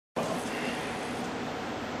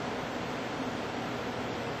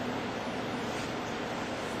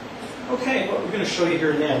Okay, what we're going to show you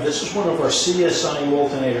here now, this is one of our CSI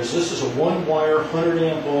alternators. This is a one-wire,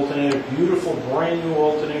 100-amp alternator, beautiful, brand-new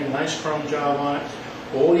alternator, nice chrome job on it.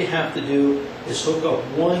 All you have to do is hook up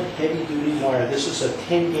one heavy-duty wire. This is a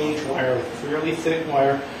 10-gauge wire, a fairly thick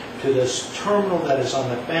wire, to this terminal that is on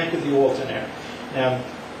the back of the alternator. Now,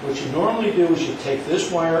 what you normally do is you take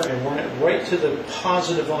this wire and run it right to the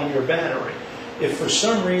positive on your battery. If for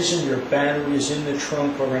some reason your battery is in the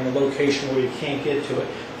trunk or in a location where you can't get to it,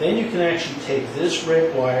 then you can actually take this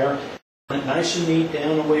red wire, run it nice and neat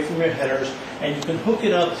down away from your headers, and you can hook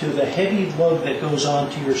it up to the heavy lug that goes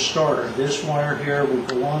onto your starter. This wire here will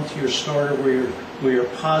go onto your starter where your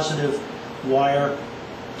positive wire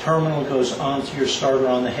terminal goes onto your starter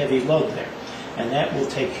on the heavy lug there. And that will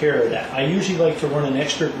take care of that. I usually like to run an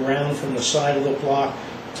extra ground from the side of the block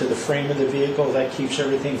to the frame of the vehicle. That keeps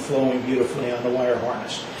everything flowing beautifully on the wire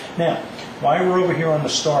harness. Now, while we're over here on the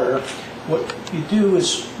starter, what you do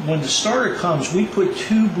is when the starter comes, we put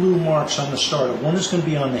two blue marks on the starter. One is going to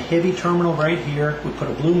be on the heavy terminal right here. We put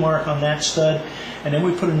a blue mark on that stud, and then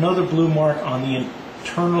we put another blue mark on the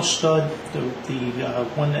internal stud, the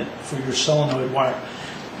one that for your solenoid wire.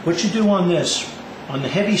 What you do on this, on the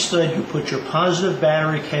heavy stud, you put your positive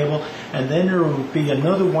battery cable, and then there will be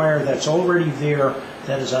another wire that's already there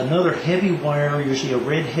that is another heavy wire, usually a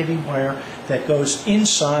red heavy wire, that goes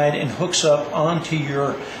inside and hooks up onto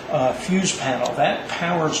your fuse panel. That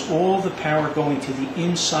powers all the power going to the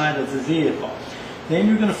inside of the vehicle. Then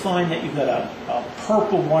you're going to find that you've got a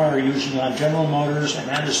purple wire usually on General Motors, and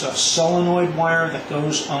that is a solenoid wire that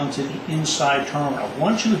goes onto the inside terminal.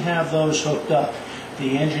 Once you have those hooked up,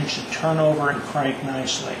 the engine should turn over and crank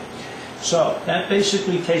nicely. So that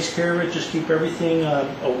basically takes care of it. Just keep everything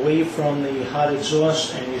away from the hot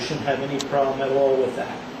exhaust and you shouldn't have any problem at all with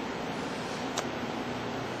that.